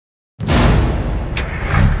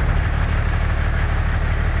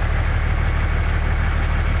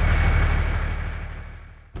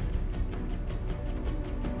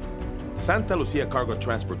Santa Lucía Cargo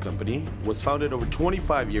Transport Company was founded over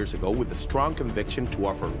 25 years ago with a strong conviction to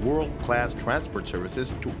offer world-class transport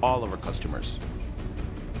services to all of our customers.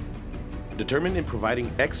 Determined in providing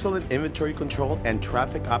excellent inventory control and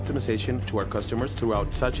traffic optimization to our customers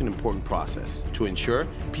throughout such an important process to ensure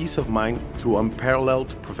peace of mind through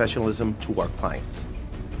unparalleled professionalism to our clients.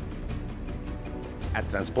 At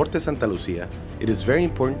Transporte Santa Lucía, it is very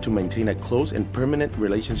important to maintain a close and permanent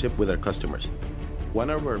relationship with our customers. One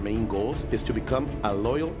of our main goals is to become a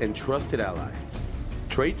loyal and trusted ally,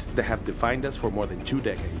 traits that have defined us for more than 2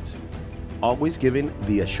 decades, always giving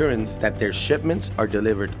the assurance that their shipments are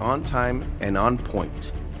delivered on time and on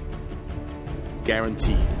point.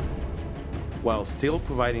 Guaranteed. While still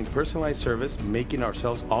providing personalized service, making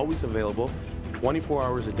ourselves always available 24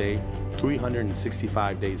 hours a day,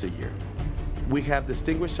 365 days a year. We have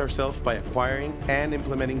distinguished ourselves by acquiring and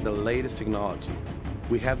implementing the latest technology.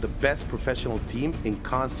 We have the best professional team in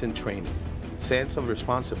constant training, sense of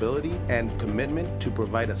responsibility, and commitment to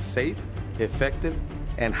provide a safe, effective,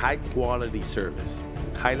 and high-quality service,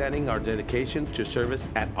 highlighting our dedication to service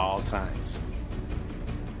at all times.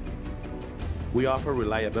 We offer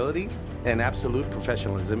reliability and absolute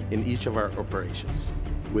professionalism in each of our operations,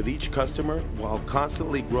 with each customer while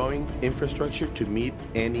constantly growing infrastructure to meet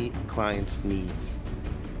any client's needs.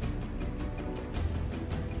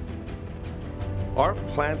 Our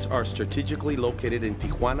plants are strategically located in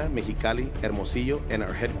Tijuana, Mexicali, Hermosillo, and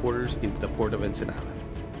our headquarters in the Port of Ensenada.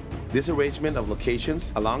 This arrangement of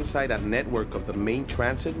locations, alongside a network of the main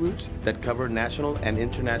transit routes that cover national and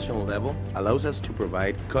international level, allows us to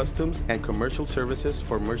provide customs and commercial services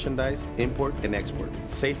for merchandise, import and export,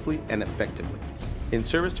 safely and effectively. In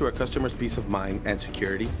service to our customers' peace of mind and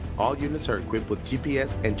security, all units are equipped with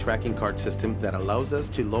GPS and tracking card system that allows us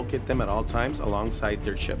to locate them at all times alongside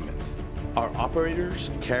their shipments. Our operators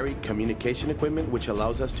carry communication equipment which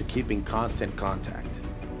allows us to keep in constant contact.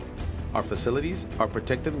 Our facilities are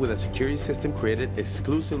protected with a security system created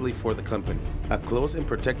exclusively for the company. A closed and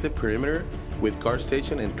protected perimeter with guard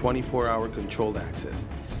station and 24-hour controlled access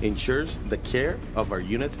ensures the care of our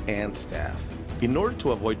units and staff. In order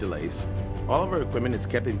to avoid delays, all of our equipment is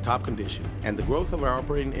kept in top condition, and the growth of our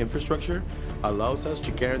operating infrastructure allows us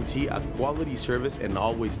to guarantee a quality service and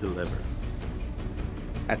always deliver.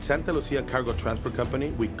 At Santa Lucía Cargo Transport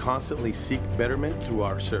Company, we constantly seek betterment through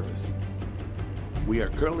our service. We are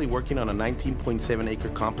currently working on a 19.7-acre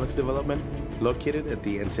complex development located at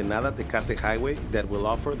the Ensenada-Tecate Highway that will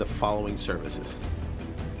offer the following services: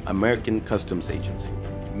 American Customs Agency,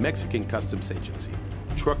 Mexican Customs Agency,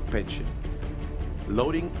 truck pension,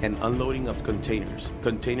 loading and unloading of containers,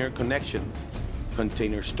 container connections,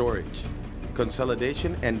 container storage,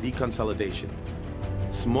 consolidation and deconsolidation,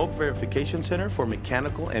 smoke verification center for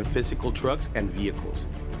mechanical and physical trucks and vehicles,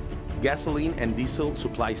 gasoline and diesel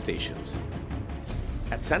supply stations.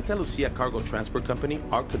 At Santa Lucía Cargo Transport Company,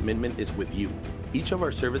 our commitment is with you. Each of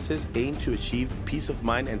our services aim to achieve peace of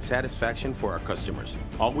mind and satisfaction for our customers,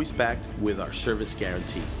 always backed with our service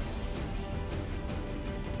guarantee.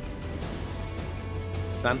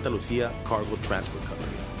 Santa Lucía Cargo Transport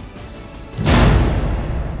Company.